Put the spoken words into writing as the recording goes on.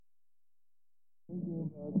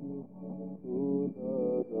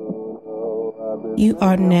You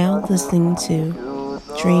are now listening to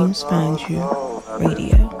Dreams Find You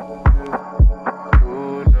Radio.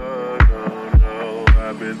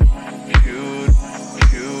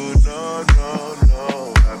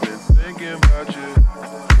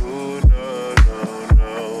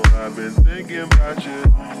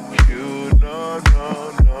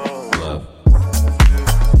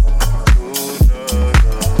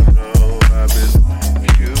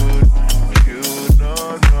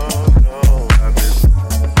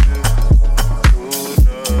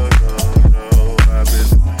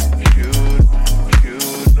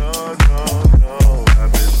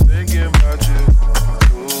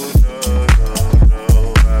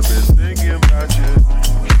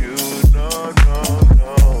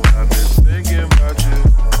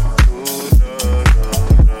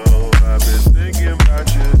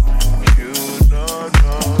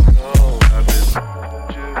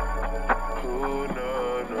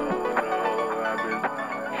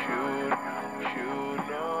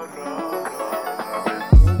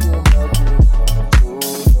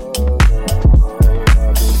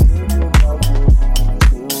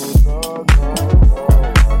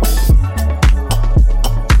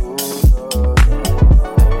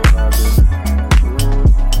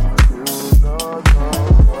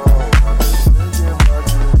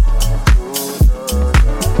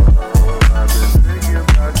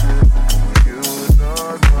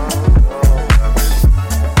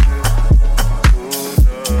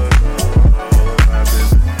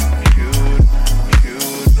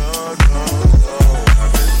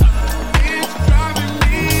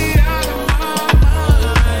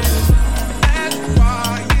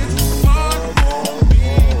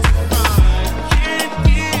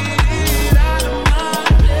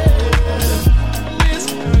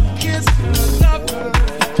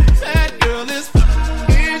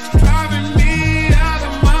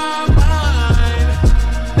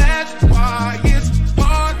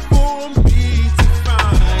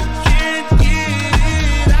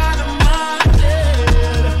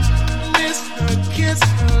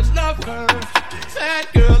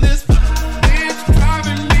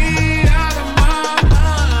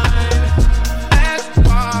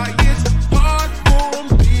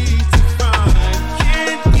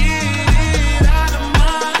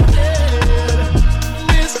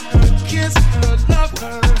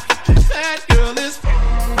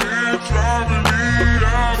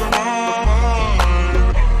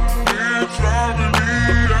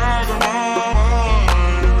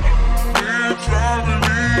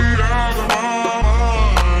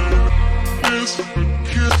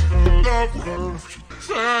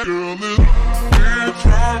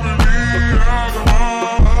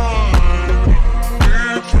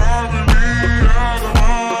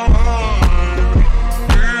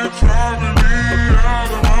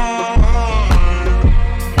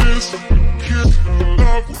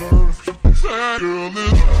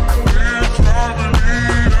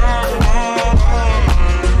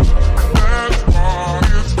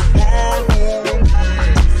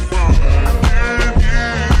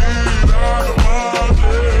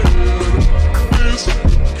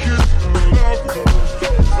 Kiss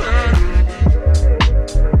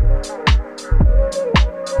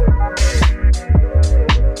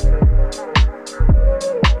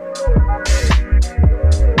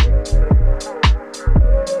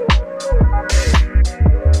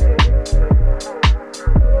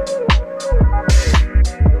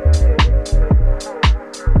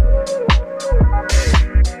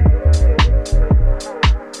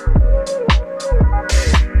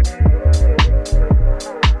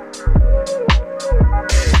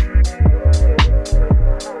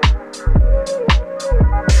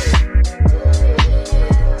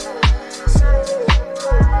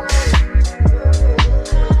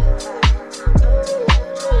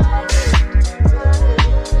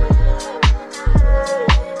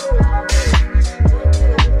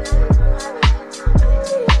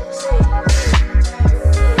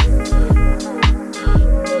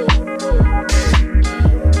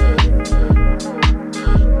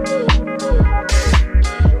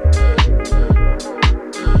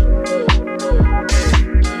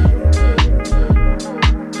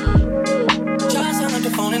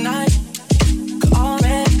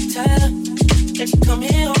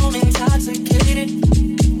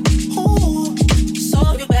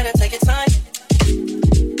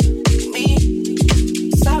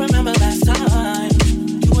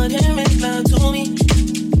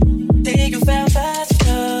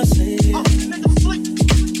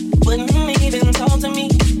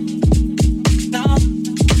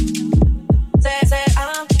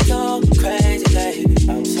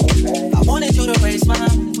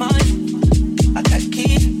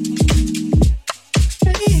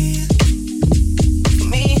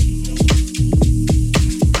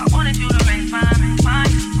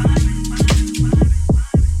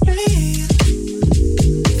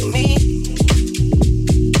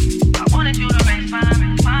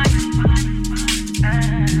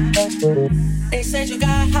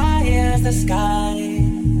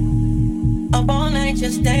night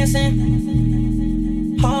just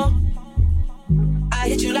dancing. Oh, I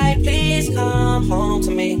hit you like, please come home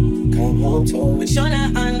to me. Come home to me. But you're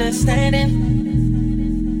not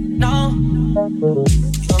understanding. No, you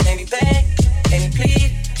gon' make me beg, make me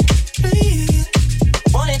plead, please.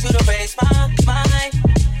 Wanted you to raise my mind.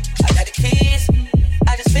 I got the keys.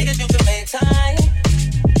 I just figured you could make time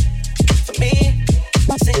for me.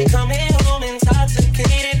 Since you come in home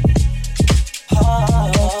intoxicated.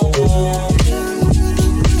 Oh.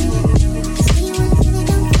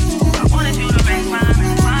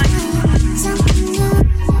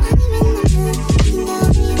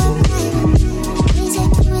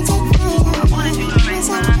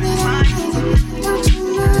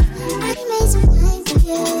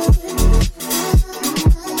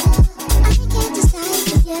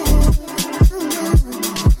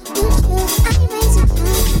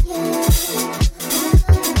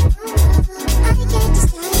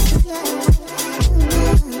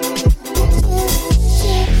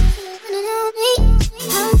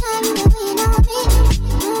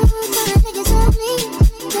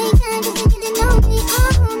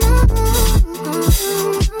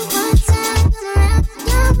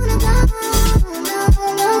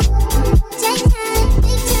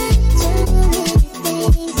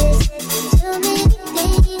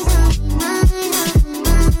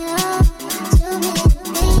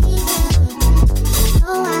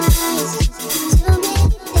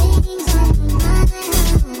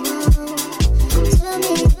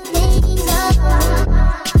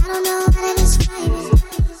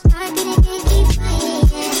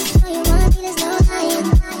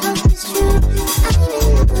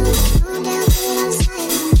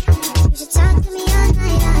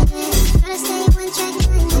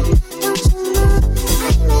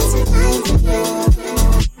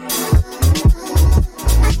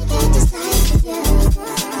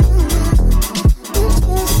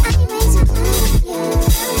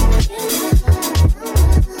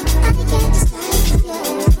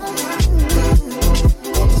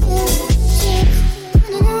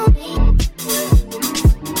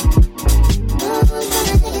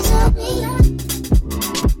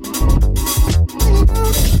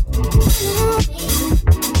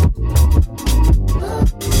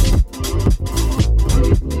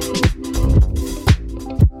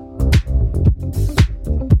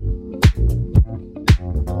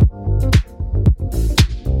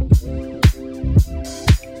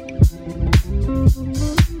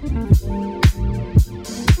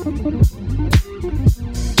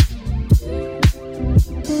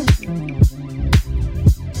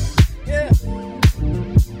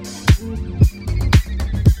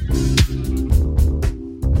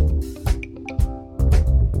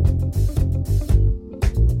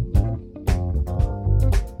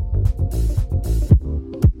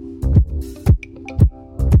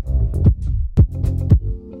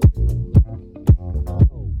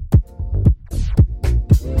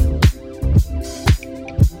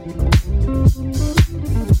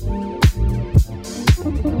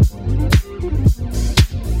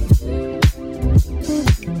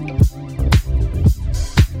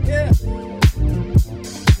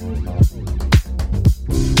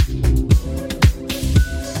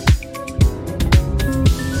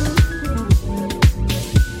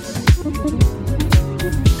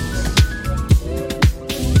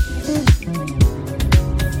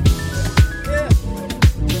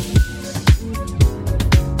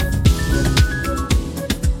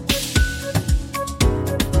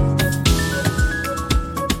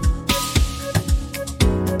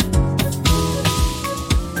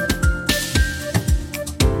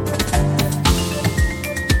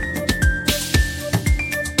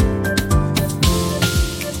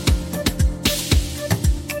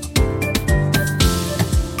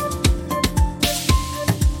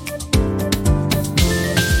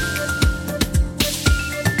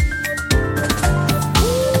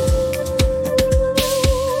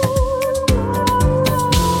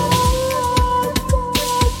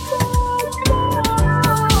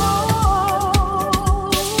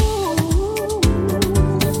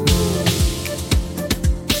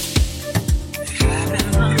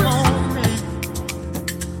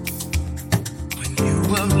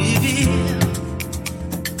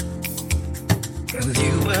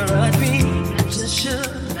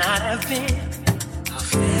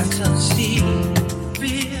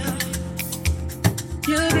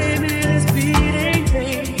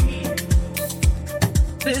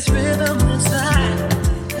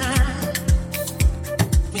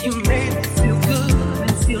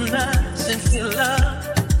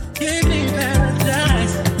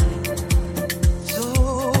 Paradise. So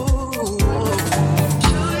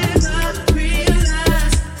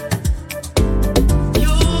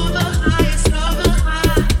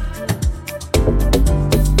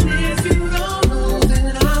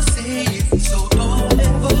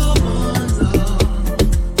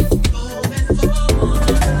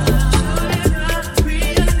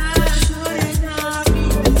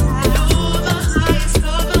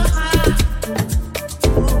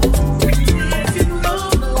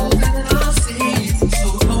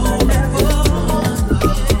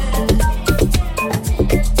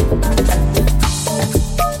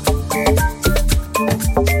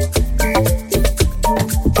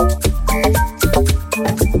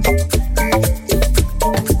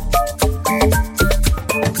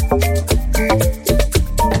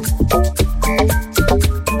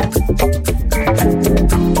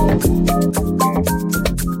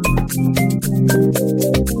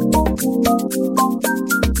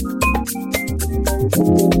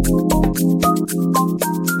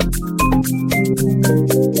How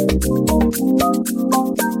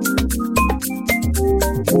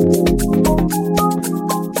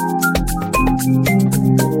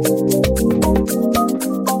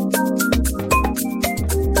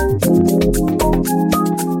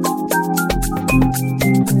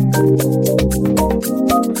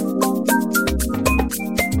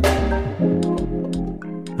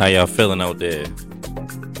y'all feeling out there?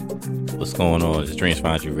 What's going on? It's Dreams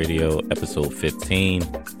Find You Radio, episode 15.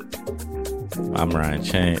 I'm Ryan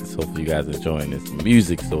Chance. Hopefully you guys are enjoying this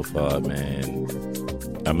music so far, man.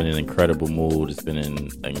 I'm in an incredible mood. It's been an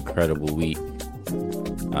incredible week.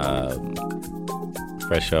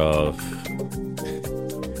 Fresh off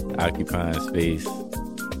Occupying Space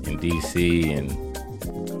in DC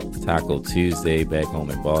and Taco Tuesday back home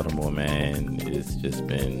in Baltimore, man. It's just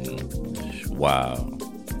been wow.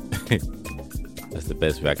 That's the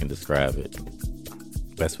best way I can describe it.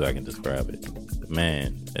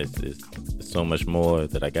 Man, it's so much more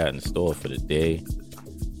that I got in store for the day.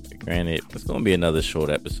 Granted, it's going to be another short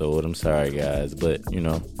episode. I'm sorry, guys. But,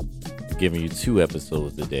 I'm giving you 2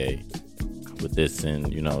 episodes today with this and,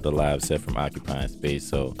 the live set from Occupying Space.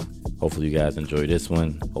 So hopefully you guys enjoy this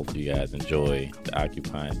one. Hopefully you guys enjoy the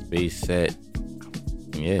Occupying Space set.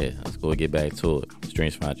 And yeah, let's go and get back to it.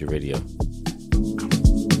 Dreams Find You Radio.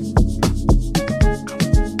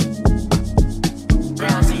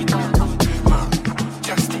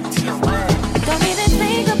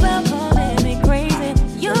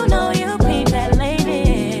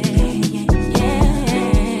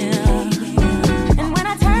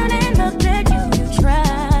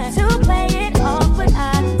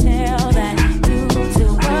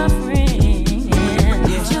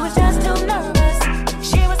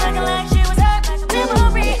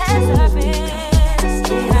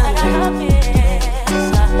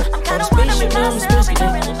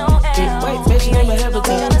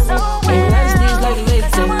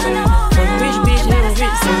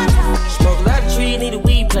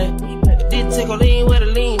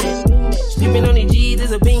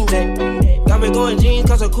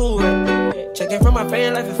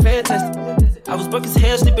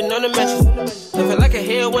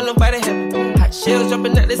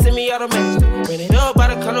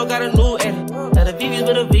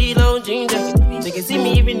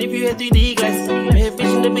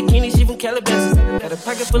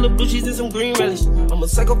 Full of blue cheese and some green relish. I'm a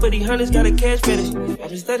psycho for these hunters, got a cash fetish. I've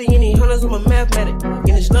been studying these hunters, I'm a mathematic.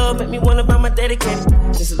 Getting this love make me wanna buy my dedicated.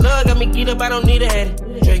 Since the love got me geeked up, I don't need a head.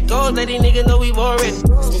 Drake gold, let these niggas know we've already.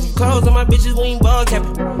 Spooky clothes on my bitches, we ain't ball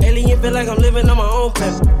capping. Alien feel like I'm living on my own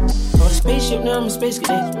planet. On a spaceship, now I'm a space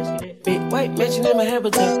cadet. Big white mansion in my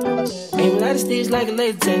habitat. Aim a lot of sticks like a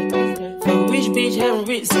laser tag. Fuck a rich bitch, having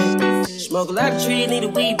rich sex. Smoke a lot of trees, need a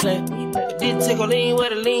weed plant. Didn't take a lean where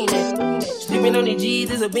the lean at. Sleeping on these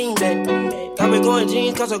G's is a beanbag. Got me going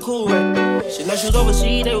jeans cause I'm cool, right? She know she was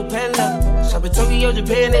overseas, they were panning up. Shop in Tokyo,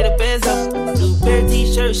 Japan, they the best up. Blue pair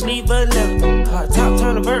t-shirt, sleeve button up. Hot top,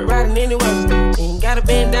 turn a vert, riding anywhere. Ain't got a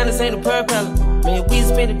band down, this ain't a propeller. Man, we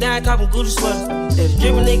spend it down, copping Gucci sweaters. They're the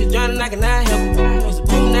dripping niggas drowning, I cannot help them. Used to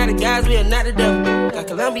boom, now the guys, we are not the devil. Got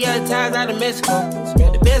Colombia out of ties, out of Mexico.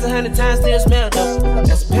 Spent the best 100 times, still smell dope.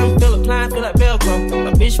 Got some pimp, feel applying, feel like Velcro.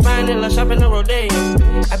 My bitch fine and like shopping on Rodeo.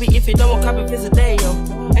 I be if it don't want cop if it's a day, yo.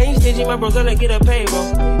 I ain't stingy, my bro gonna get a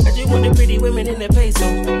payroll. I just want the pretty women in their peso.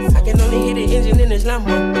 I can only hit the engine in this Lambo.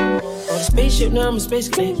 On the spaceship, now I'm a space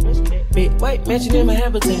cadet. Big white mansion in my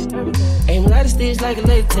habitat. Aim a lot of sticks like a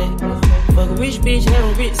laser tag. Fuck a rich bitch,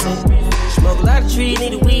 having rich sex. Smoke a lot of trees,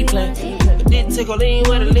 need a weed plant. But didn't take a lean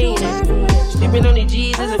where the lean at. Sleeping on these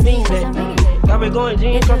G's is a beanbag. Got me going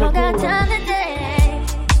jeans, we don't got time today.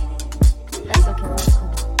 That's okay, that's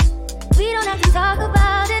cool. We don't have to talk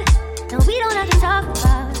about it. No, we don't have to talk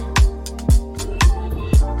about it.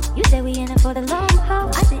 You said we in it for the long haul.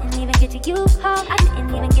 I didn't even get to you, haul. I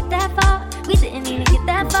didn't even get that far. We didn't even get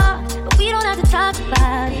that far. But we don't have to talk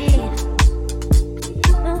about it.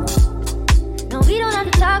 No, we don't have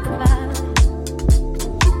to talk about it.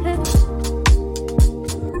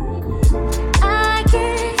 I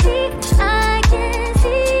can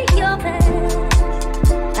see your face,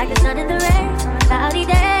 like the sun in the rain on a cloudy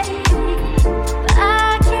day. But I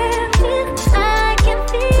can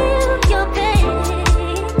feel your pain.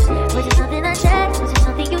 Was it something I said? Was it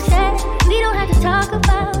something you said? We don't have to talk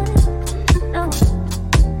about it. No,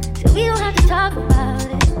 so we don't have to talk about it.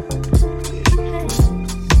 Hey.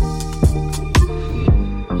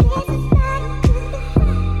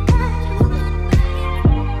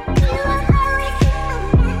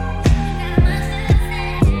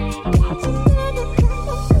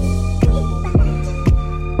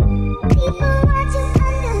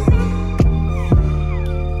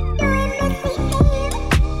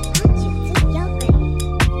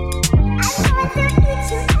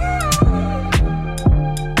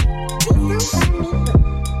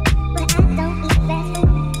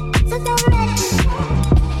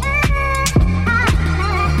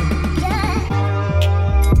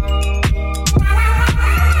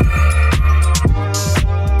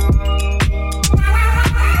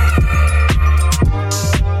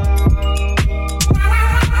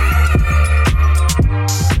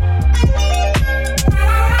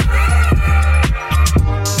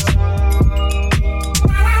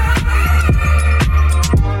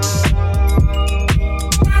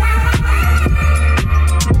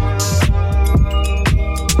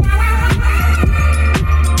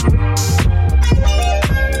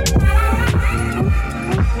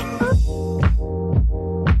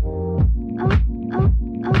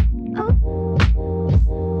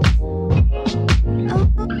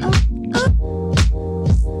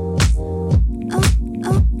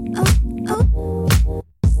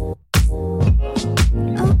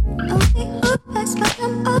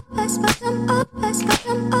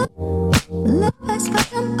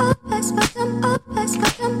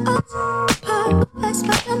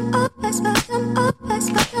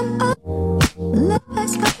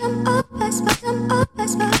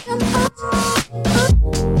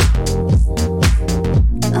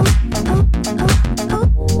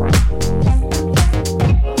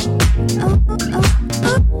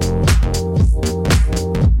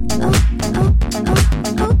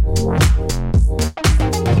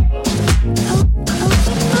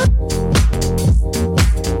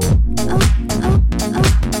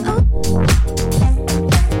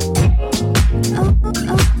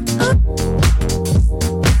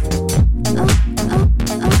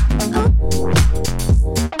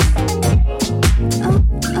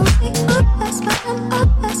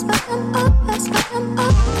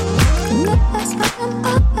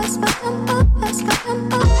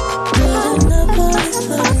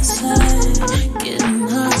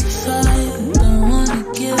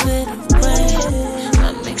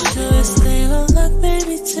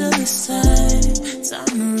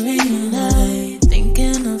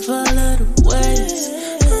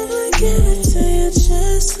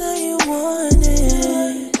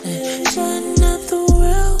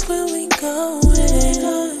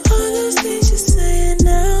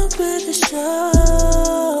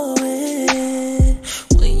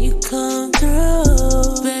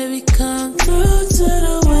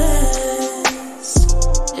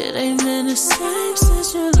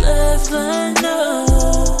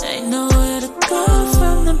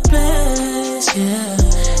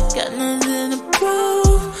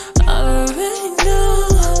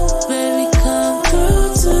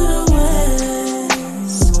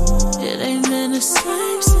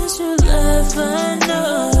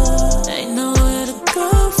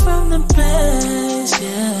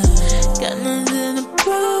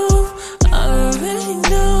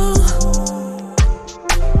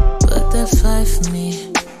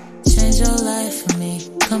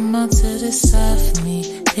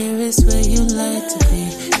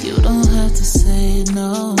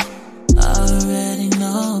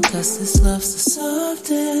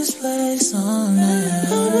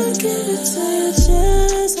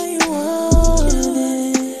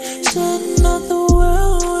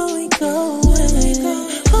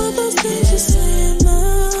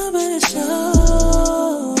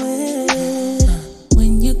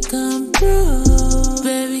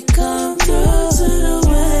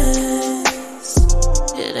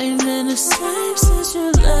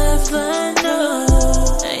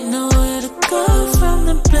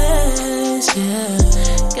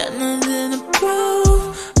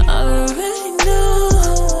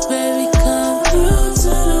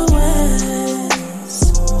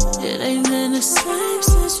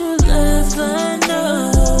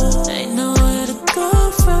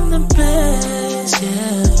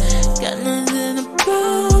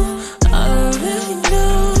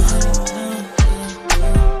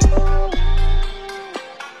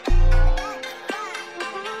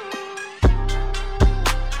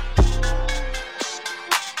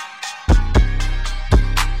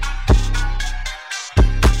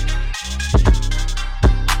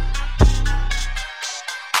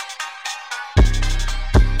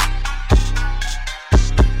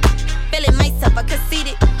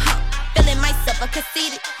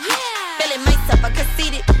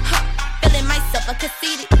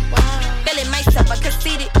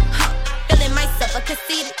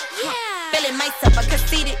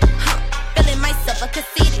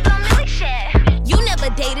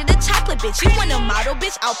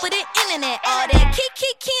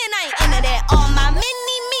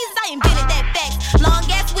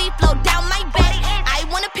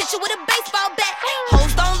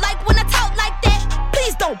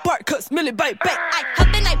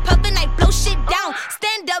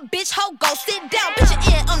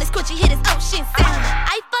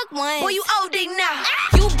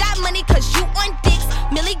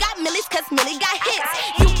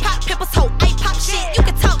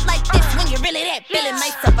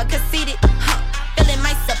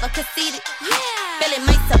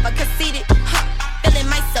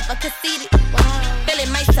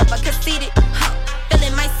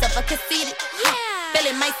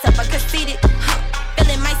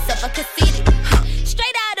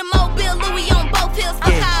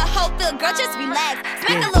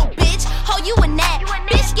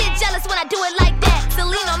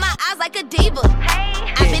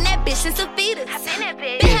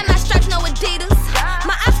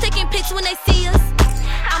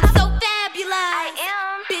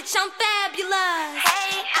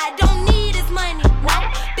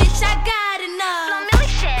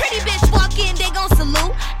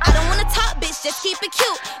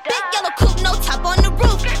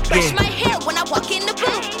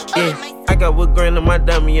 got with grain in my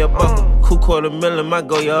dummy a buckle. Cool $250,000, my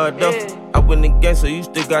go yard duffel. I win the game, so you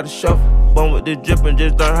still gotta shuffle. Born with the drip and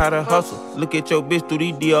just learn how to hustle. Look at your bitch through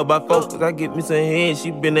these DR by focus. I get me some head, she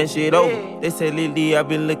been that shit over. They say lately I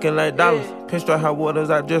been looking like dollars. Pinstripe hot waters,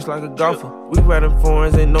 I dress like a golfer. We riding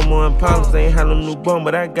foreigns, ain't no more Impalas. Ain't had no newborn,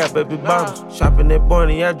 but I got baby bottles. Shopping at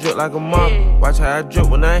Barney, I drip like a model. Watch how I drip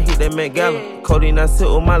when I hit that Met Gala. Codeine, I sit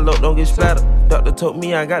with my load, don't get splattered. Doctor told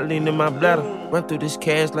me I got lean in my bladder. Run through this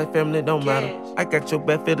cash like family don't matter. I got your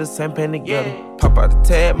back for the same pan together. Pop out the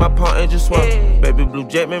tag, my paw ain't just swallow. Baby blue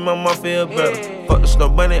jet make my mom feel better. Fuck the snow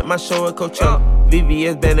bunny at my show at Coachella.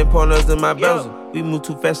 VVS banding partners in my bezel. We move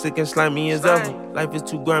too fast, it can slime me as ever. Life is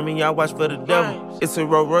too grimy, y'all watch for the devil. It's a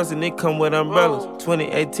Rolls Royce and it come with umbrellas.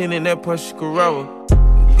 2018 in that Porsche Corolla.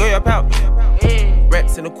 Go your pouch.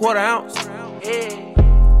 Racks in a quarter ounce.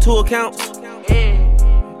 2 accounts.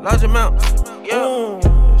 Large amounts.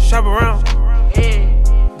 Shop around.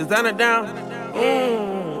 Designer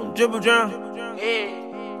down. Dribble drown.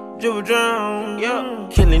 Dribble drown, yeah.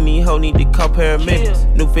 Killing these hoes, need to call paramedics.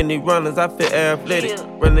 New Fendi runners, I feel athletic.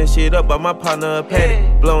 Running shit up by my partner a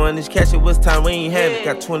paddock. Blowing this cash, it was time we ain't had it.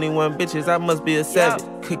 Got 21 bitches, I must be a savage.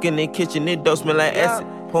 Cooking in the kitchen, it don't smell like acid.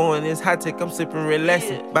 Pouring this high tech, I'm sipping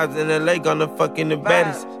relaxing. Vibes in LA, gonna fucking the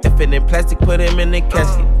baddest. If it in plastic, put him in the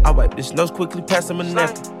casket. I wipe this nose quickly, pass him a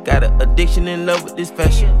napkin. Got an addiction in love with this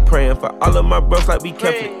fashion. Praying for all of my bros like we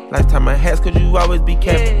Catholic. Lifetime my hats, cause you always be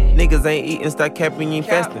capping. Niggas ain't eating, start capping, you ain't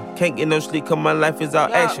fasting. Can't get no sleep, cause my life is all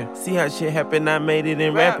action. See how shit happen, I made it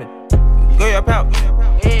in rapping. Go your pouch.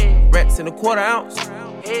 Racks in a quarter ounce.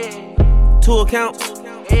 2 accounts.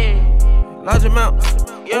 Large amounts.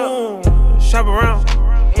 Shop around.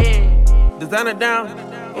 Designer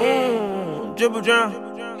down. Dribble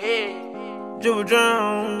drown. Dribble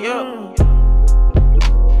drown. Yeah.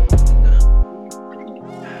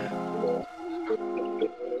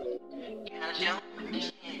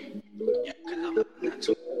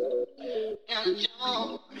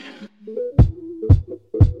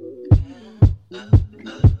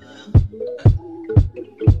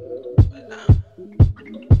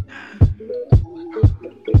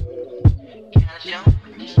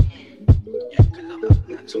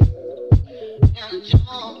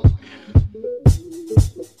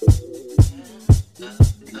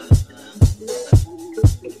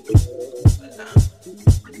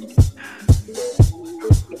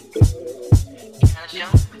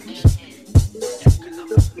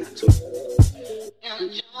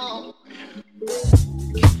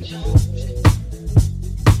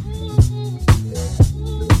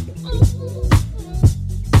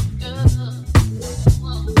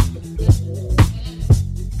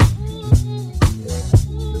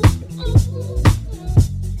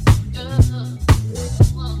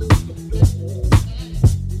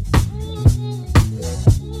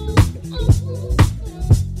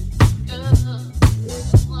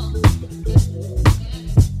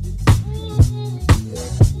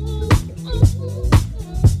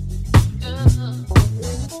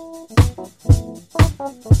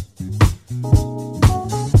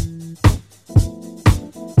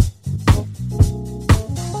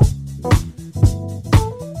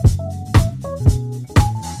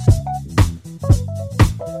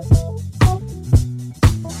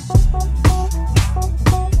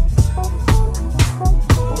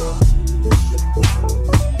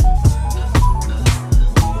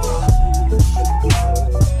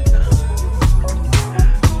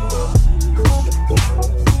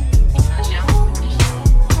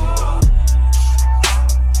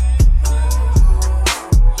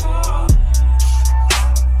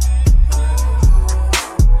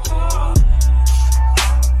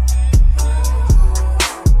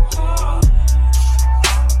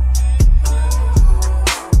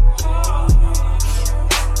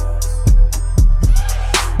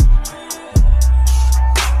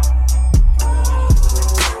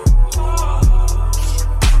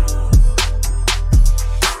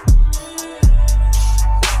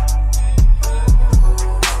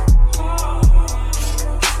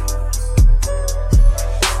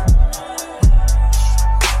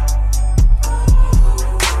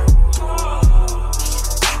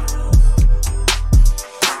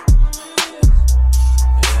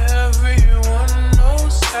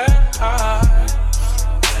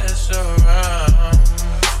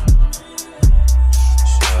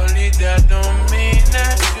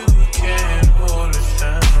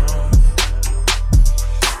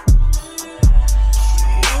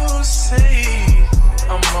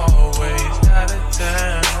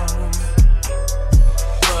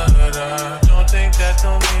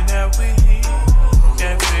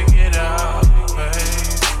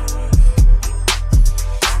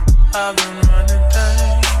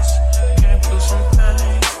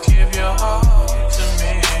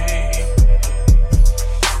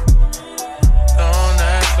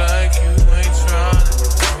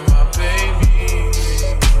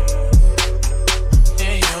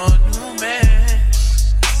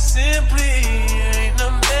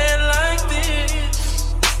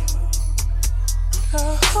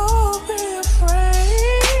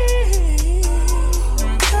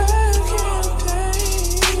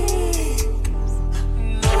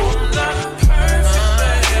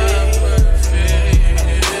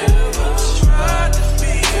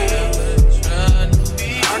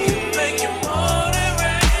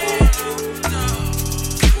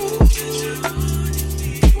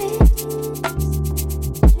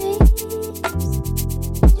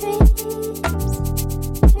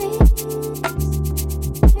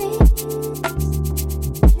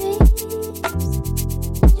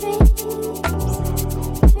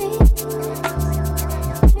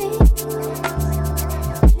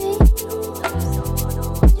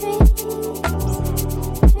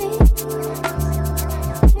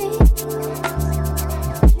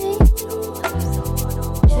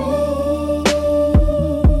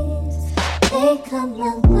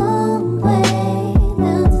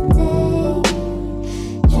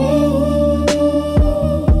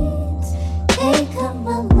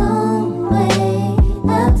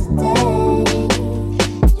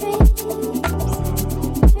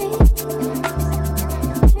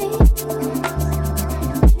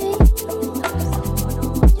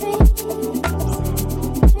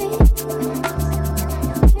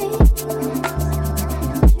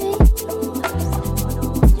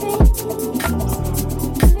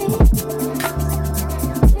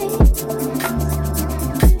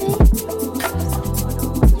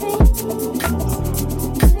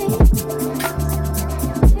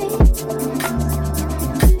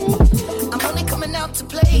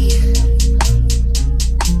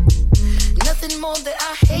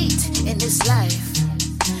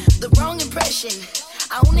 potion.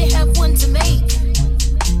 I only have one to make.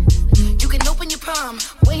 You can open your palm,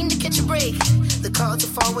 waiting to catch a break. The cards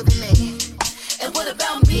will fall where they may. And what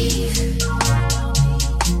about me?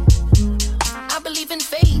 I believe in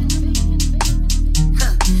fate.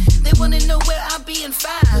 They wanna know where I'll be in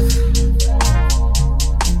 5.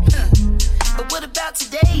 But what about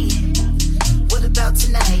today? What about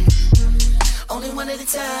tonight? Only one at a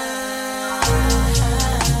time.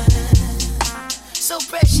 So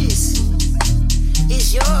precious.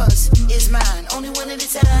 It's yours, it's mine. Only one at a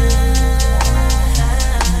time.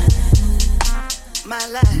 My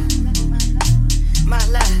life. My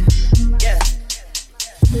life. Yeah.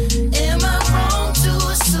 Am I wrong to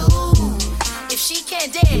assume if she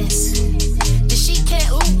can't dance, then she can't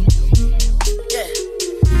ooh? Yeah.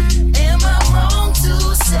 Am I wrong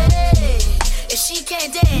to say if she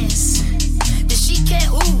can't dance, then she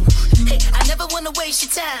can't ooh? Hey, I never wanna waste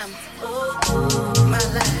your time. My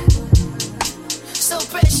life, so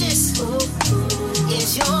precious.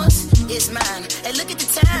 It's yours, it's mine. And look at the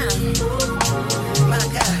time. My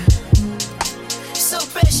God, so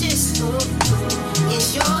precious.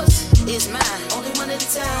 It's yours, it's mine. Only one at a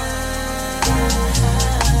time.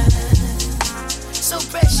 So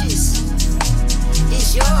precious.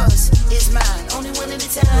 It's yours, it's mine. Only one at a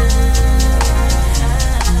time.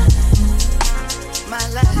 My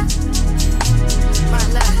life, my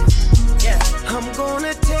life, yeah. I'm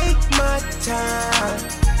gonna take my time.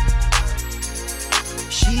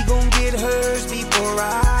 She gon' get hers before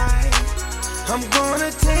I'm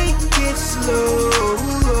gonna take it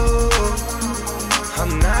slow.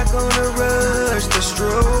 I'm not gonna rush the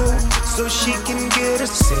stroke, so she can get a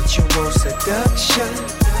sensual seduction.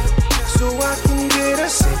 So I can get a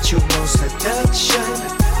sensual seduction.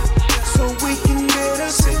 So we can get a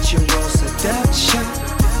sensual seduction.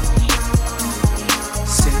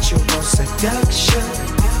 Sensual seduction.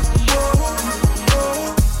 Whoa,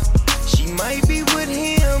 whoa. She might be with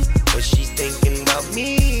him, but she's thinking about me.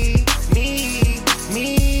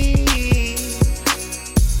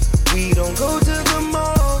 We don't go to the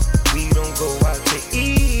mall, we don't go out to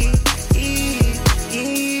eat.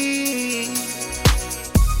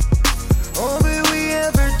 All that we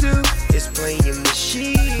ever do is play in the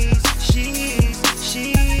sheets.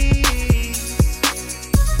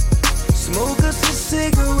 Smoke us a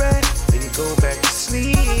cigarette, then go back to sleep.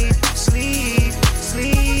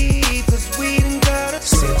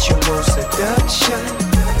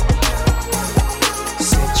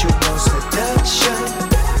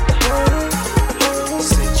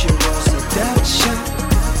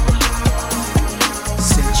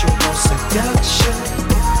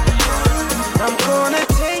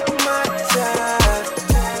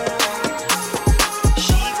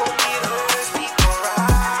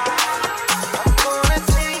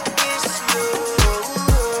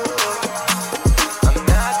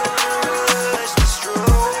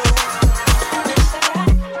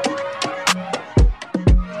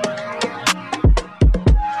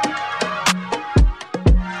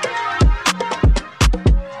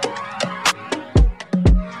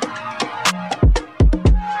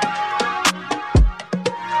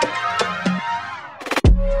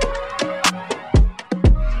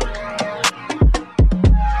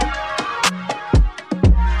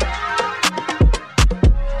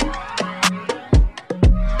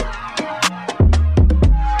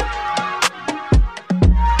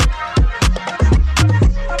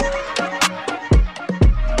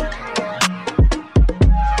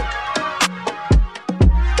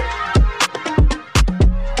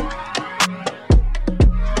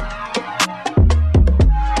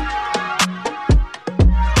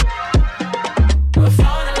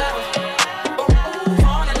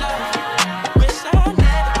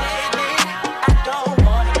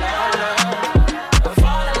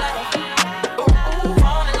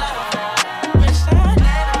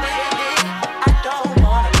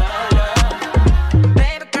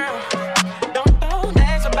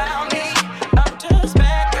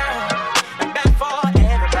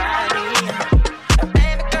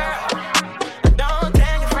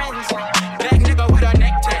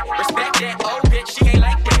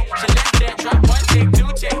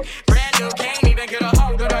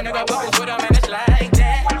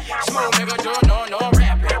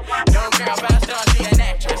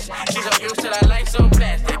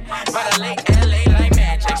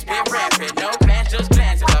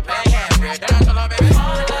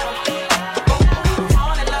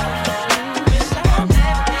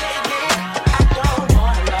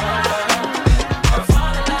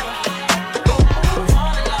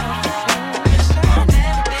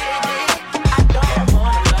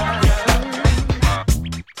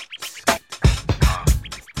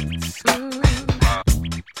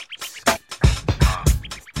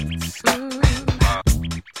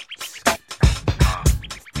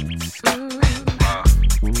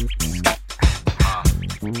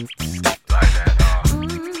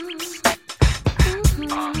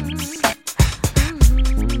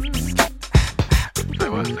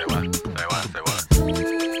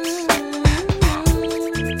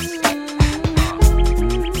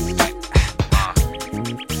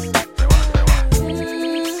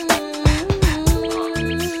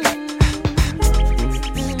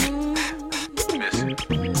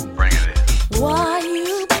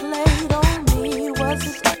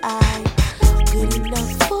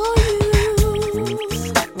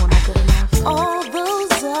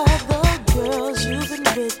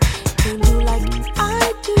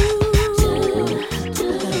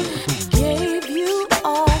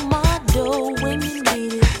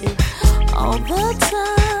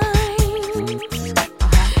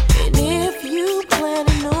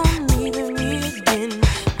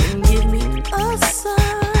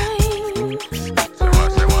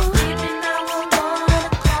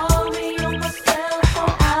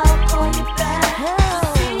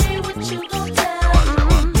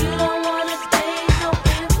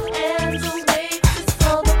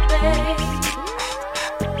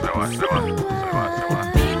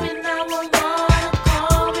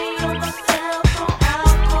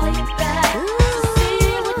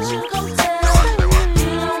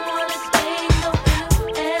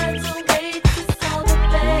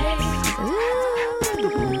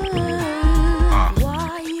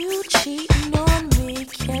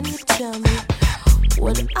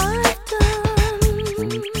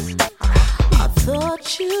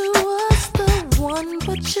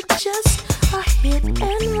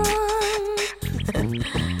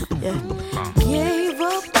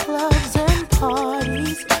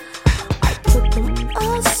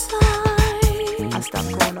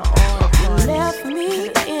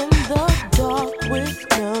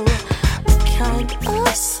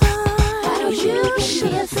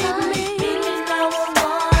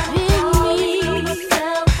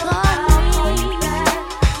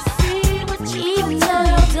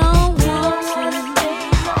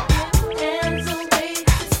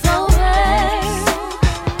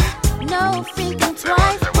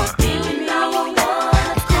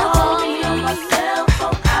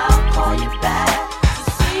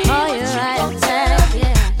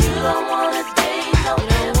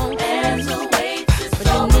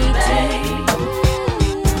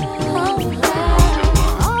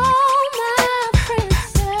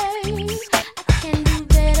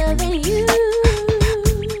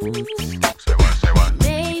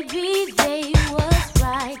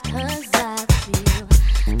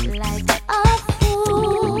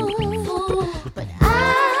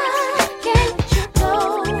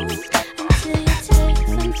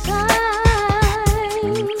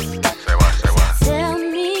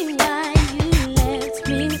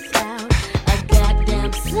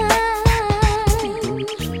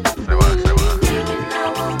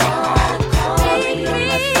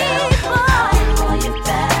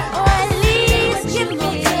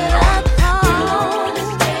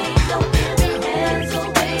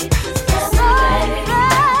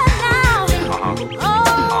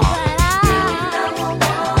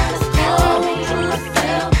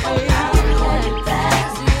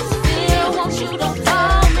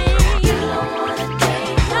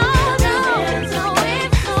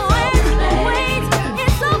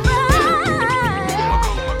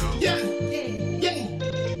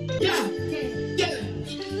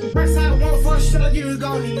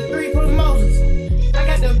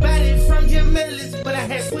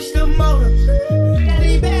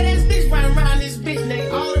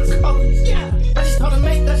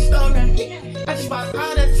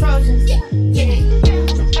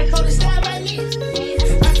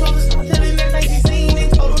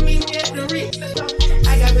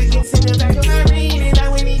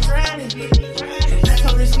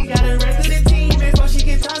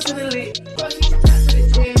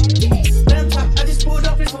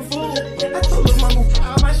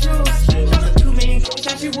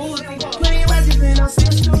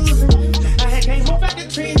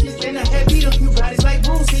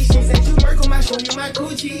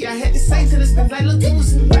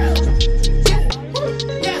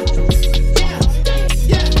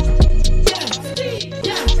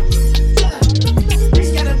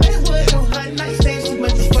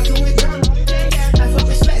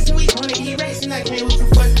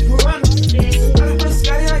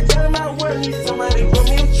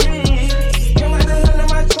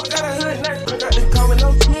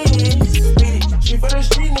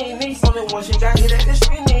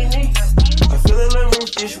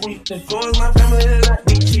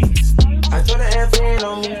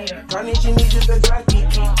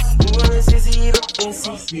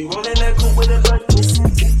 be rolling that coupe with a bucket.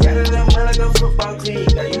 Got it up like a football clean.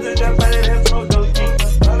 Got you look up out of that photo geek.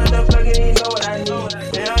 All of the plug-in, you know what I need.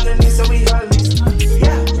 They underneath, so we hardly.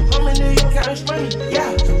 Yeah, I'm in New York, counting money. Yeah,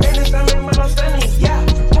 and it's not make my no stunning. Yeah,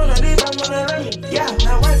 wanna leave, I'm gonna let me. Yeah,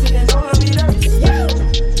 now I didn't know I'll be there. Yeah,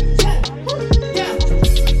 yeah, yeah,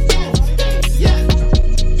 yeah,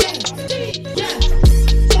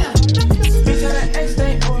 yeah. Bitch, had an X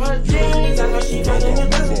thing on her jeans. I know she running with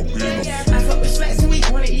us. I fuck with slacks and we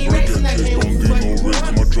wanna eat racks. And I can't wait for it.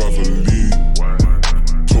 My driver lean,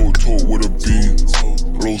 toe with a bean,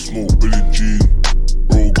 blow smoke Billie Jean,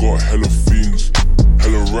 bro got hella fiends,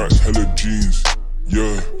 hella rats, hella jeans,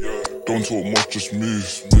 yeah, don't talk much, just move,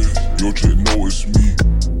 your chick know it's me,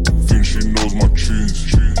 think she knows my tunes,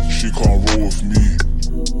 she can't roll with me,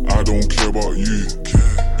 I don't care about you,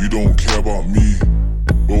 you don't care about me,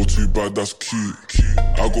 roll too bad, that's cute,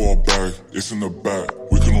 I got a bag, it's in the back,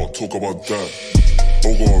 we cannot talk about that.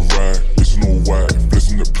 I got a rag, it's no white,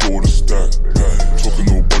 blessing the pure, the stack. Talking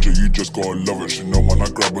no budget, you just gotta love it. She know man, I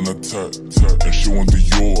grab on the tap. And she want the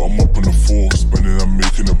yo, I'm up on the floor, spending and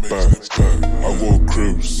making it back. I got a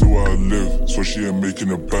crib, see where I live, so she ain't making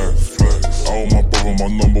it back. I want my brother, my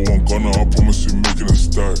number one gunner, I promise you making a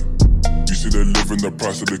stack. You see they live in the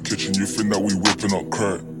price of the kitchen, you think that we whipping up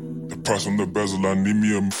crack. The price on the bezel, I need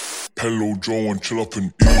me a Pello Joe and chill up and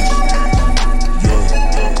eat.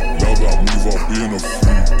 That move up being a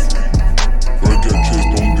fool. Reggae chase,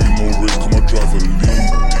 don't do no race, come on drive a lean.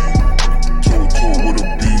 Toe with a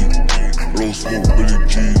bean. Blow smoke Billie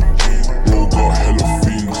Jean. Bro got hella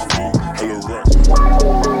fiends, hella rats.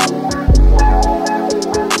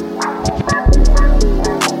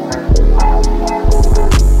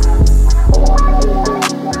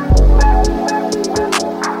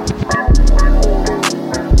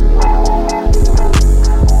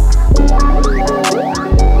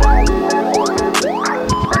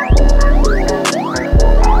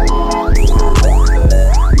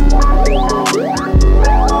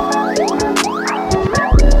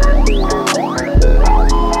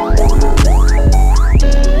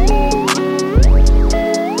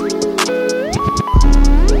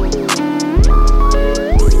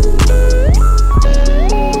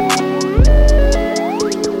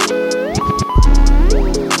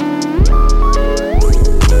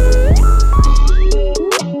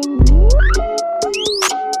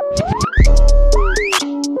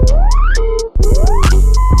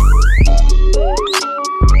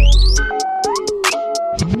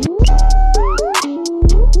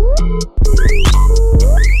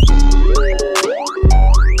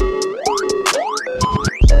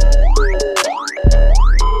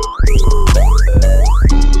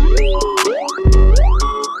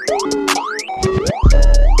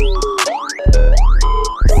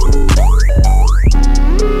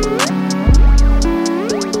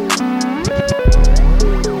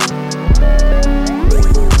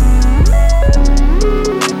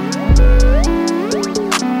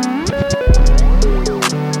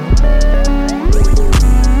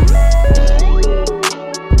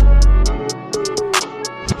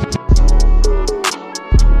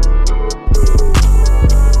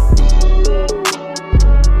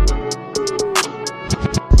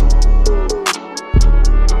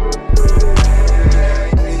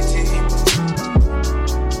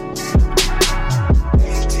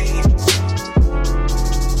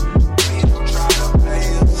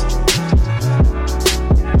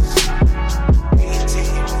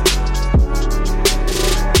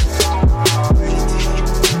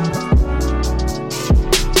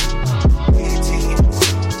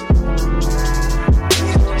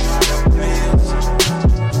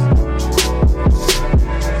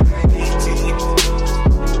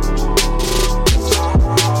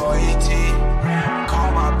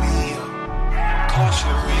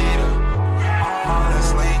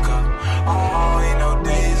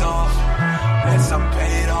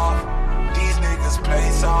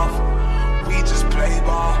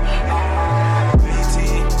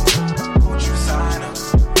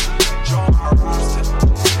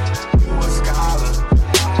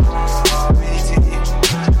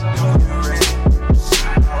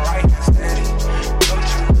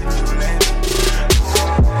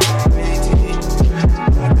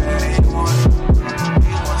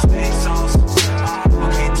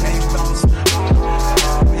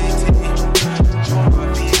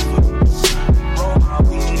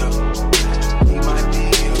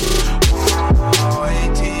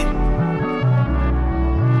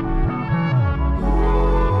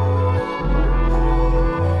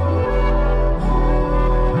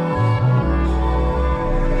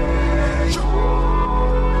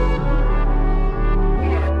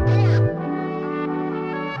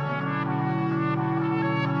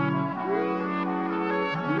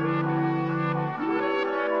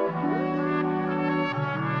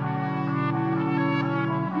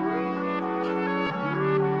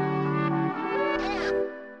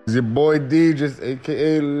 It's your boy D, just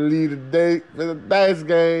aka lead the day for the dice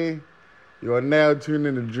game. You are now tuned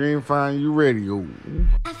in to Dream Find You Radio.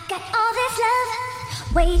 I've got all this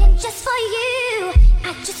love waiting just for you.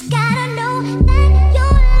 I just gotta know that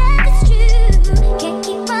your love is true. Can't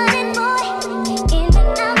keep running, boy, in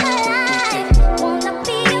and out my life. Wanna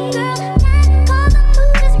be your girl, not 'cause the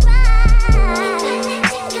mood is right.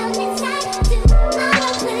 Come inside,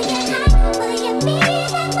 tomorrow will you hide? Will you be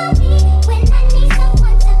there for me when I need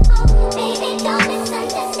someone to hold? Baby, don't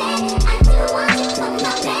misunderstand. I do want you for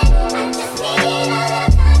my man. I just need a little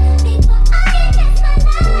time before I invest my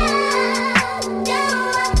love. Don't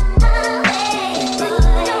walk away,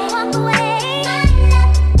 boy. Don't walk away. My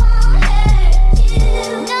love won't hurt you.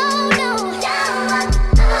 No, no, don't walk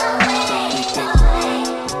away, boy.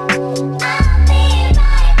 I'll be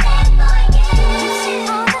right there for you. You say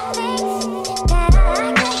all the things that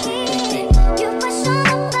I can hear. You push all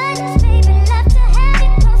the buttons, baby, love to have you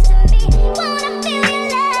close to me. Wanna feel your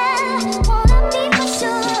love, wanna be for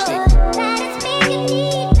sure that it's me you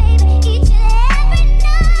need, baby, each and every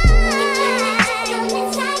night. Come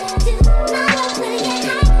inside, tomorrow will you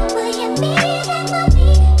hide? Will you be there for me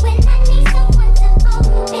when I need someone to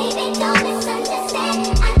hold? Baby, don't misunderstand.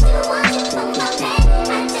 I do want you for my man.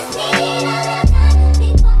 I just need a little time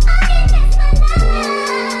before I invest my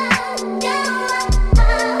love. Don't walk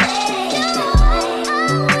away, boy.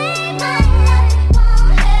 Away, my love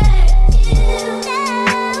won't hurt you. No,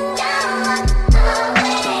 don't walk away, boy. Don't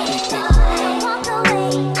walk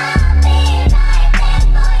away. I'll be right there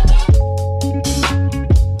for you.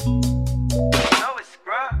 know it's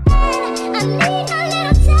scrub. I need a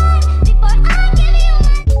little time before I give you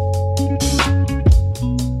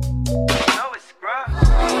Know it's scrub.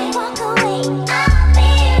 my walk away. I'll be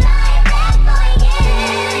right there for you. Don't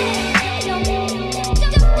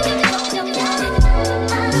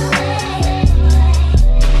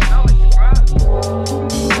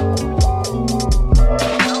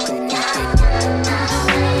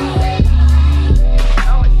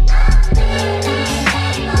Know it's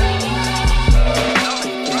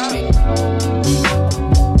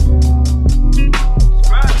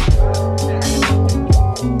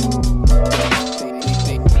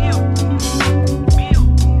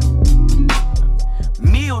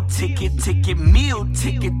Meal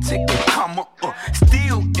ticket, comma,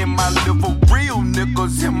 still in my liver, real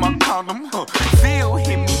niggas in my condom, Feel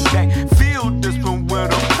hit me back, feel this one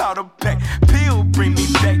with a powder pack, pill bring me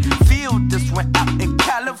back, feel this one out in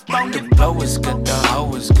California. The blow is good, the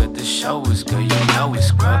hoe is good, the show is good, you know it's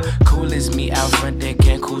scrub. Cool as me out front, then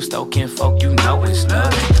can't cool stoking folk, you know it's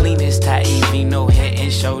love. Clean as Taivino, no head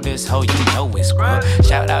and shoulders, ho, you know it's scrub.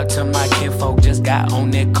 Shout out to my kinfolk, just got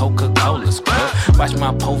on that Coca-Cola scrub. Watch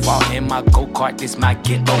my pole fall in my go-kart, this my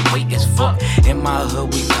getaway as fuck. In my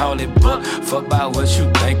hood, we call it book. Fuck about what you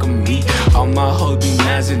think of me. All my hoes be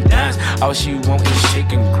nines and dimes. All she want is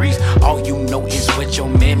chicken grease. All you know is what your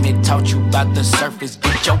mammy taught you about the surface.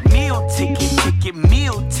 Get your Meal ticket,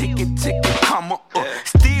 comma,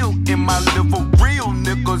 still in my liver, real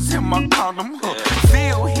niggas in my condom,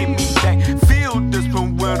 Feel hit me back, feel this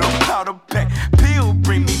one with a powder pack, pill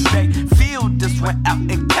bring me back, feel this one out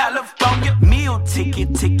in California. Meal ticket,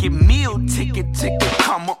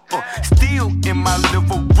 comma, still in my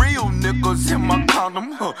liver, real niggas in my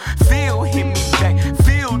condom, Feel hit me back,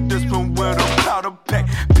 feel this one with a powder pack,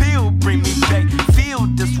 pill bring me back, feel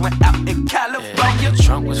this one out in California. The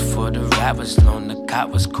trunk was for the ride was long, the cop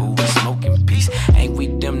was cool, we smoking peace. Ain't we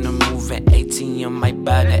them to move at ATM, might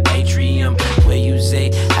buy the atrium. Where you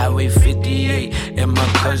say, Highway 58, in my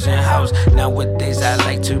cousin house. Nowadays I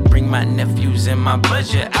like to bring my nephews and my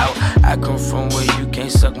budget out. I come from where you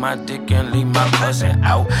can't suck my dick and leave my cousin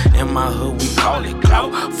out. In my hood we call it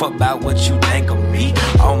clout, fuck about what you think of me.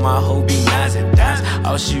 All my hoes be nines and dimes,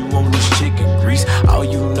 all she want is chicken grease. All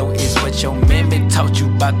you know is what your mammy taught you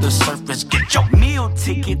about the surface. Get your Meal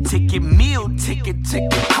ticket,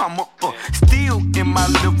 comma, still in my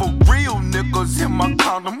liver, real niggas in my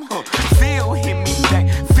condom, Feel hit me back,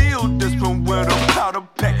 feel this one with a powder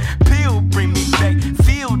pack, pill bring me back,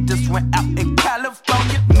 feel this one out in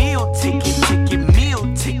California. Meal ticket,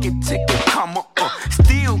 comma,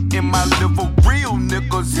 still in my liver, real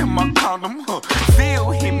niggas in my condom,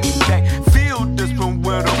 Feel hit me back, feel this one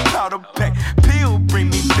with a powder pack, pill bring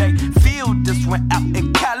me back, feel this one out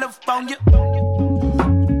in California.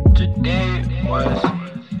 Today was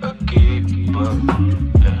a keeper.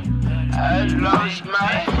 I lost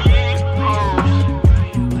my heroes.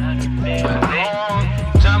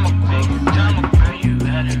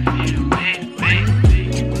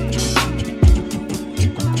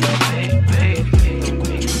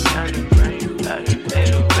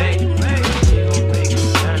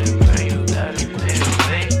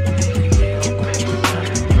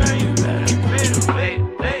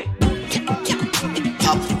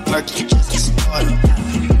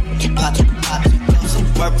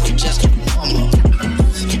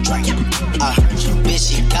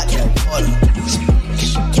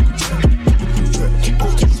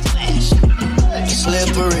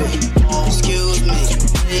 slippery. Excuse me,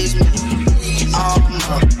 please me.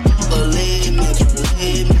 Believe me,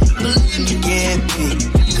 get me.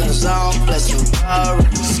 Cause I'm blessing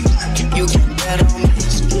Ferraris. You can bet on me.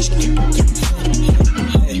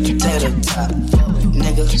 Take the top,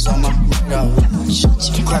 niggas on my radar.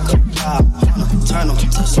 Crack a pop, turn them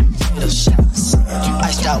to some potato shots.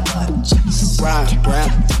 Iced out watches, ride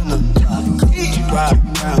round in the clock. Ride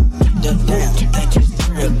round, the damn, think it's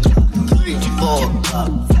 3 o'clock. 4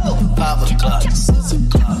 o'clock, 5 o'clock, 6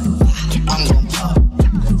 o'clock. I'm gon' pop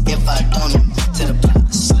if I don't know to the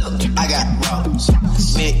box. I got rocks,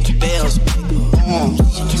 big bells, big arms.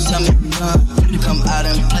 Tell me gun, come out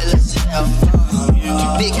and play, let's have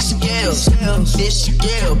fun. Big scales, fish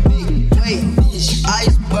scale, big weight,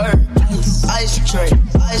 iceberg, ice tray,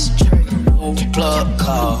 plug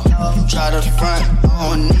call. Try to front, I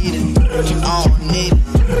don't need it,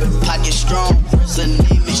 Pocket strong, prison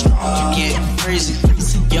need me strong. Get crazy,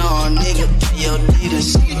 young nigga, pay your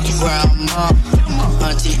leaders. Grandma,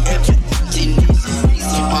 auntie Epic, auntie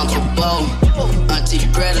Niecy, Uncle Bo, auntie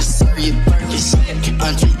Greta, serve your burgers.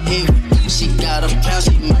 Auntie Eva, she got a pound,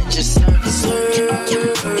 she might just serve us.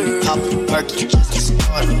 Pop a perky just to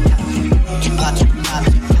start it. Pop it,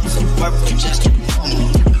 some purple just to form it.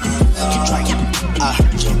 I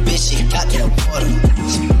heard your bitch, she got that water.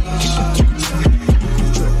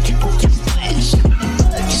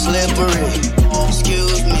 Slippery,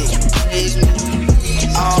 excuse me, please me.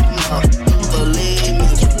 Believe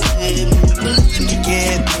me,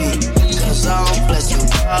 get me. Cause I'm blessing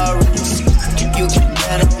Ferraris. You can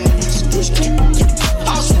bet on me.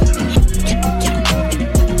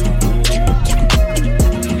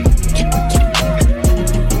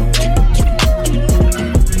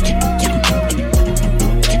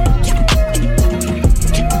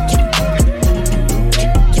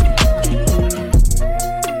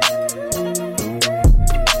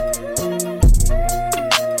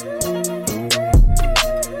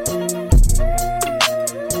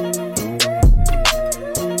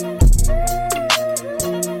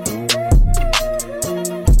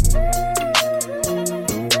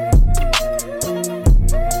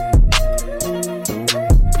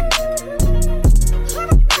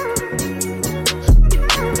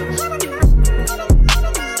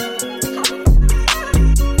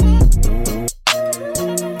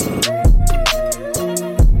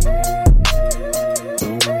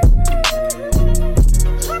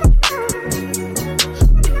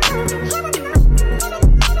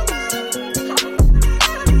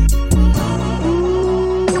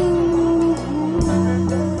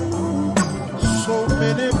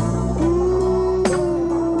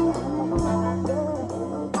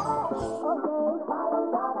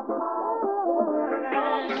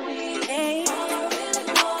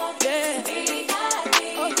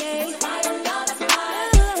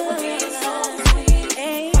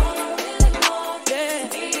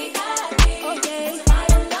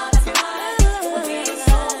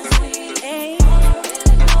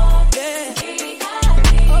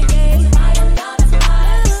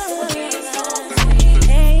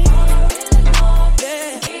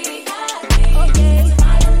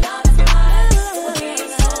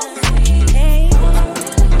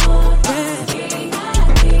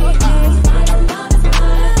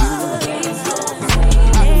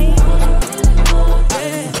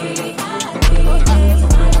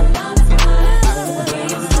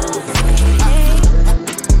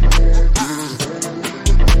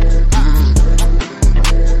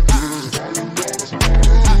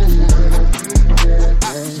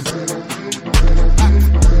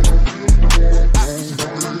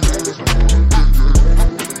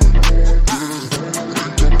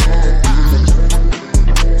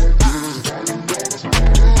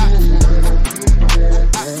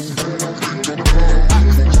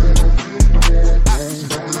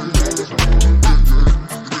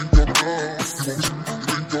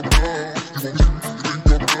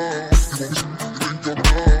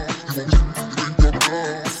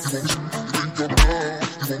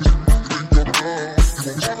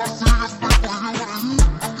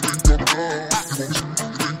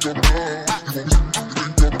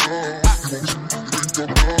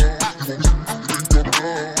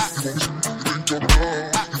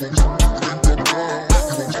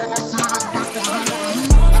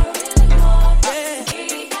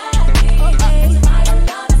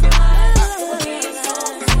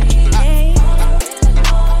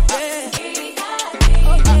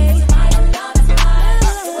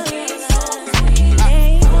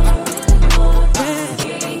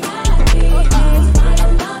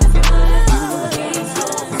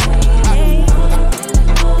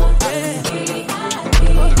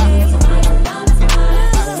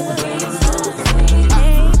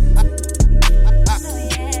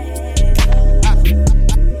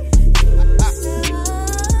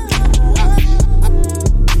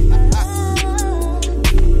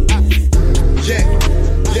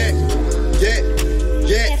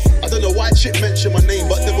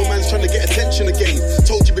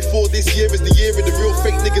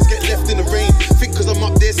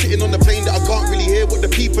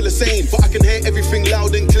 insane, but I can hear everything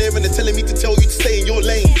loud and clear, and they're telling me to tell you to stay in your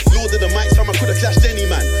lane. Lord of the mics, fam, I could've clashed any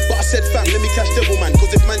man, but I said fam, let me clash devil man,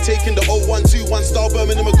 cause if man taking the 0121 style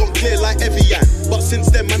Birmingham, I gone clear like Evian. But since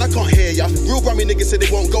then, man, I can't hear ya. Real Grammy niggas said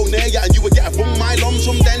they won't go near ya, and you would get a boom my lums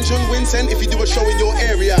from Denjon Vincent if you do a show in your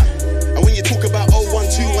area. And when you talk about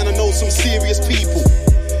 0121, I know some serious people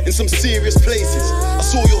in some serious places. I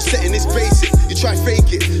saw your setting, it's basic. You try fake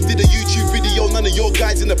it. Did a YouTube video, none of your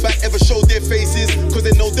guys in the back ever showed their faces, cause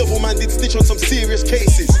they know devil man did snitch on some serious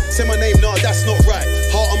cases. Say my name, nah, that's not right.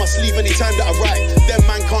 Heart on my sleeve anytime that I write. Them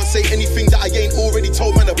man can't say anything that I ain't already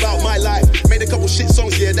told man about my life. Made a couple shit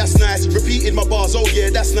songs, yeah, that's nice. Repeated my bars, oh yeah,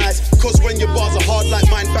 that's nice. Cause when your bars are hard like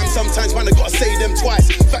mine, fam, sometimes man, I gotta say them twice.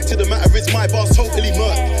 Fact of the matter is my bars totally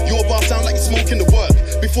murk. Your bars sound like you're smoking the work.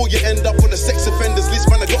 Before you end up on the sex offenders list,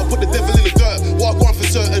 man, I gotta put the devil in the dirt. Walk one for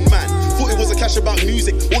certain, man. Thought it was a clash about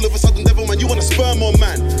music. All of a sudden, devil, man, you wanna sperm on,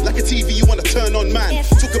 man. Like a TV, you wanna turn on, man.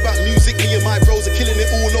 Talk about music, me and my bros are killing it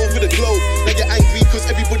all over the globe. Now you're angry cause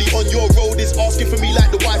everybody on your road is asking for me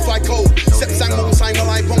like the Wi-Fi code. Sepsang won't sign my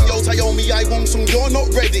life on yo, Tayomi, I won't song, you're not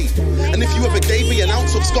ready. And if you ever gave me an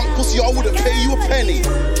ounce of skunk pussy, I wouldn't pay you a penny.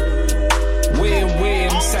 Waiting,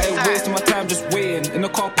 sat wasting my time just waiting. In the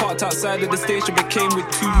car parked outside of the station, became with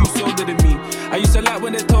two who's older than me. I used to like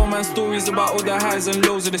when they told man stories about all the highs and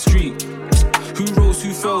lows of the street. Who rose,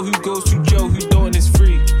 who fell, who goes to jail, who don't and is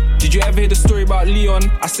free. Did you ever hear the story about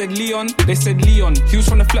Leon? I said Leon, they said Leon. He was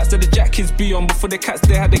from the flats that the jack kids be on. Before the cats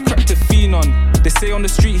they had they cracked a fiend on. They say on the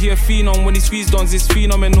street he a fiend on. When he squeezed on, it's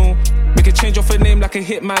phenomenal. Make a change off a name like a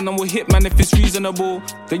hitman, and we'll hitman if it's reasonable.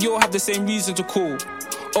 Then you'll have the same reason to call.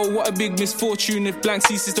 Oh, what a big misfortune if blank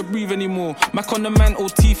ceases to breathe anymore. Mac on the man or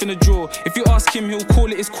teeth in the drawer. If you ask him, he'll call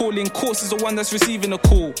it his calling. Course is the one that's receiving a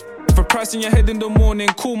call. If a price in your head in the morning,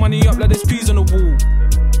 call money up like there's peas on the wall.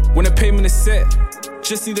 When the payment is set,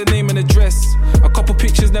 just need a name and address. A couple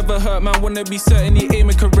pictures never hurt, man, wanna be certain he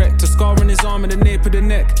aiming correct. A scar on his arm and a nape of the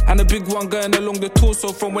neck, and a big one going along the torso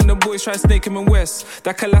from when the boys tried snake him in West.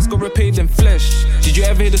 That Kalasco repaid in flesh. Did you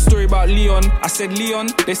ever hear the story about Leon? I said Leon,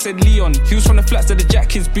 they said Leon. He was from the flats that the jack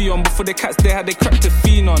kids be on. Before the cats they had they cracked a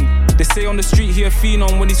fiend on. They say on the street he a fiend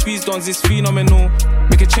on. When he squeezed on, it's phenomenal.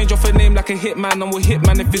 Make a change off a name like a hitman, and we'll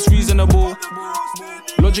hitman if it's reasonable.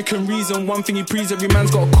 Logic and reason, one thing he proves, every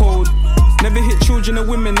man's got a code. Never hit children and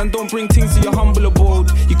women, and don't bring things to your humble abode.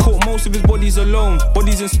 He caught most of his bodies alone.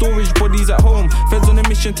 Bodies in storage, bodies at home. Feds on a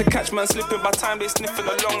mission to catch man slipping. By time they sniffing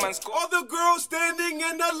along, man's got. All the girls standing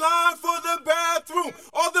in the line for the bathroom.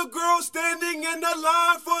 All the girls standing in the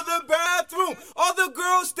line for the bathroom. All the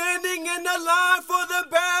girls standing in the line for the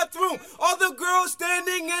bathroom. All the girls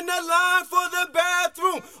standing in the line for the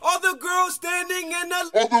bathroom. All the girls standing in the.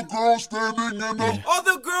 All the girls standing in the. All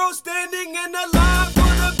the girls standing in the line for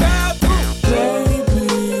the bathroom.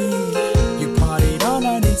 Baby, you partied all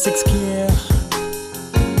night in 6 gear.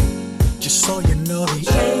 Just so you know the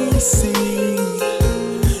AC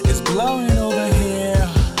is blowing over here.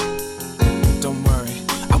 Don't worry,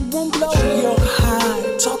 I won't blow your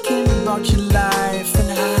high. Talking about your life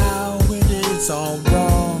and how it is all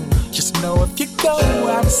wrong. Just know if you go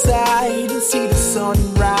outside and see the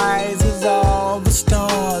sunrise as all the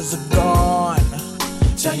stars are gone,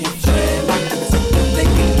 tell your friend they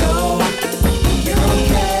can go.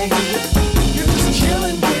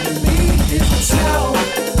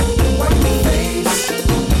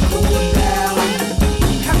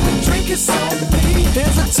 It's on me.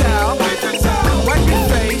 Here's a towel. Wipe your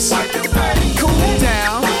face. Cool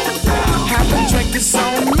down. Have a drink. It's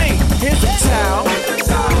on me. Here's a towel.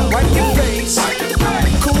 Wipe your face.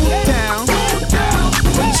 Cool down.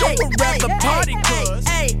 But you would rather party, cuz.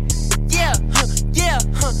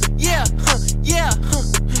 Yeah.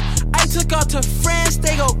 I took off to France.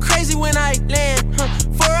 They go crazy when I land.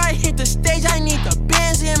 Before I hit the stage, I need the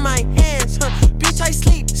bands in my hands. Bitch, I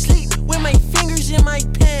sleep with my fingers in my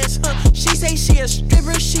pants. She say she a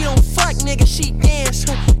stripper, she don't fuck, nigga, she dance.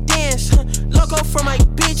 Loco for my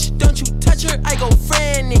bitch, don't you touch her, I go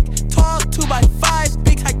frantic. Tall 2x5,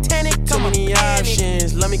 big Titanic, too many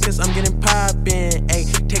options. Love me cause I'm getting poppin', ayy.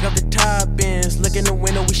 Take off the top ends, look in the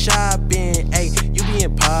window, we shopping, ayy. You be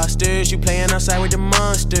imposters, you playin' outside with the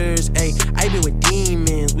monsters, ayy. I be with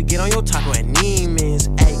demons, we get on your taco at Neiman's,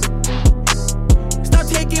 ayy. Stop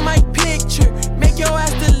taking my picture, make your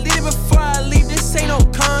ass delete it before I leave. This ain't no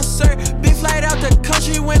concert. Big flight out the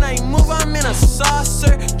country. When I move, I'm in a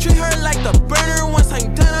saucer. Treat her like the burner. Once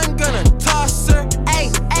I'm done, I'm gonna toss her.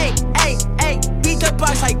 Ay. Beat the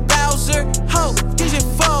box like Bowser. Ho, these are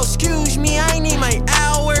false. Excuse me, I need my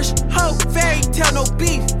hours. Ho, fairy tale, no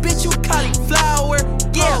beef. Bitch, you cauliflower.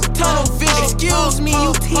 Yeah, tunnel vision. Excuse me,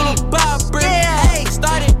 you teeny bopper. Yeah, ay,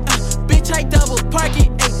 started. Bitch, I double park it.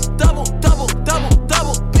 Ay.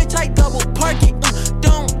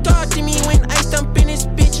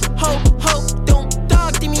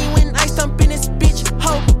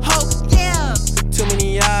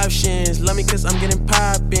 love me cause I'm getting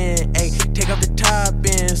poppin'. Ayy, take off the top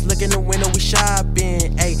ends, look in the window, we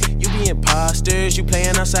shopping. Ayy, you be imposters, you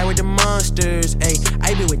playin' outside with the monsters. Ayy,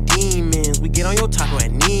 I be with demons, we get on your taco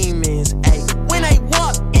at Neiman's. Ayy, when I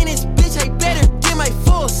walk in this bitch, I better get my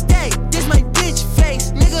full stay. This my bitch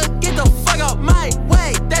face, nigga, get the fuck out my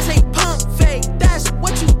way. That's a pump fake, that's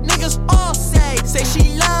what you niggas all say. Say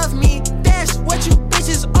she love me, that's what you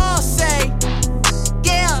bitches all say.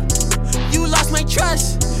 Yeah, you lost my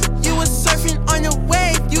trust. You was surfing on your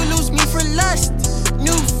wave, you lose me for lust.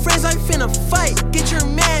 New friends, I'm finna fight. Get your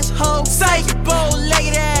man's hoe. Psych,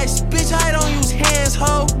 bow-legged ass, bitch, I don't use hands,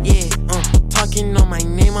 hoe. Yeah, talking on my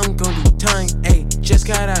name, I'm gon' do time. Ayy, just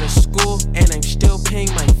got out of school and I'm still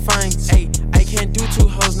paying my fines. Ayy, I can't do two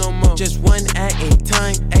hoes no more, just one at a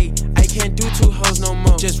time. Ayy, I can't do two hoes no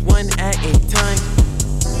more, just one at a time.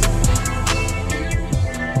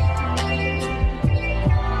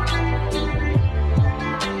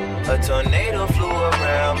 A tornado flew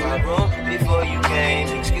around my room before you came.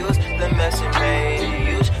 Excuse the mess it made.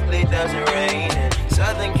 It usually doesn't rain in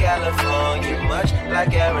Southern California, much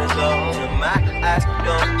like Arizona. My eyes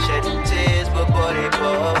don't shed tears, but boy they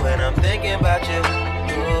pour when I'm thinking about you.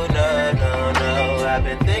 You no, no, no. I've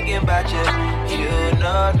been thinking about you. You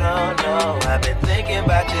no, no, no. I've been thinking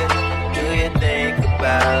about you. Do you think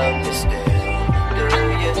about me still? Do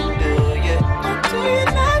you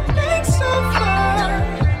not think so far?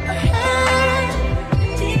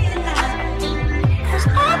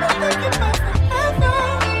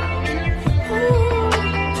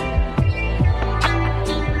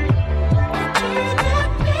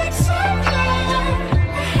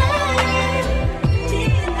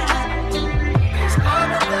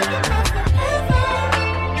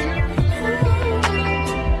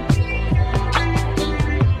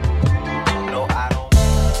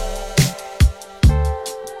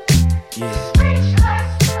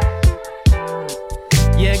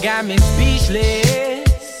 Got me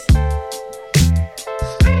speechless.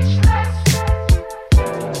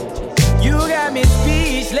 You got me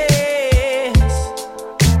speechless.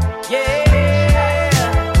 Yeah.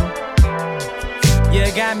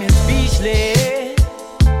 You got me speechless.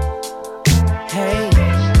 Hey,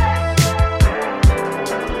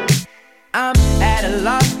 I'm at a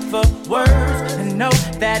loss for words. I know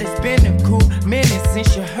that it's been a cool minute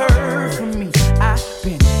since you heard from me. I've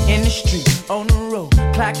been in the street, on the road,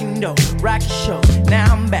 clocking dough, rockin' show.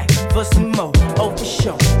 Now I'm back for some more, oh for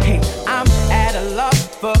sure. Hey, I'm at a loss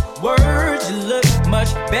for words. You look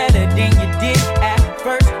much better than you did at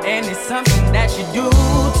first, and it's something that you do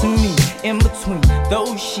to me. In between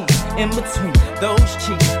those sheets, in between those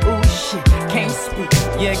cheeks, ooh shit, can't speak.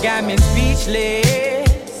 You got me speechless.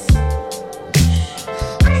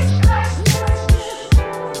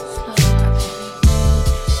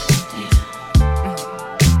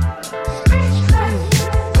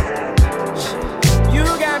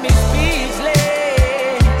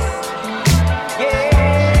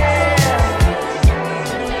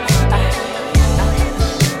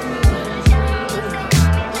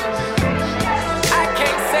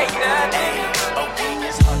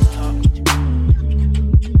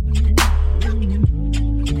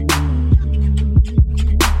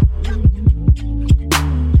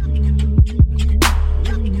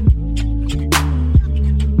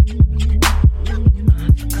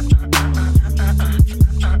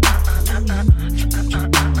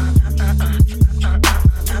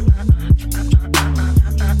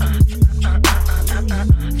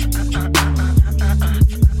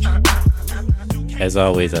 As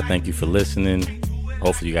always, I thank you for listening.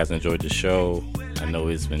 Hopefully you guys enjoyed the show. I know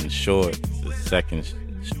it's been short. It's the second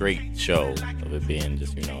straight show of it being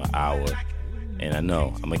just, an hour. And I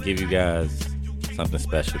know I'm going to give you guys something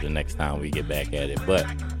special the next time we get back at it. But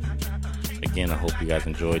again, I hope you guys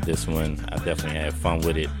enjoyed this one. I definitely had fun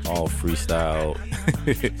with it. All freestyle.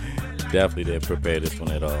 Definitely didn't prepare this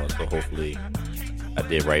one at all. So hopefully I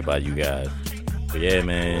did right by you guys. But yeah,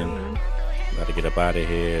 man. Got to get up out of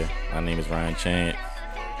here. My name is Ryan Chance.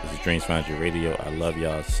 This is DFY Radio. I love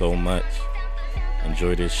y'all so much.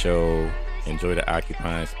 Enjoy this show. Enjoy the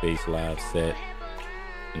Occupying Space live set.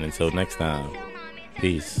 And until next time,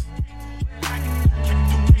 peace.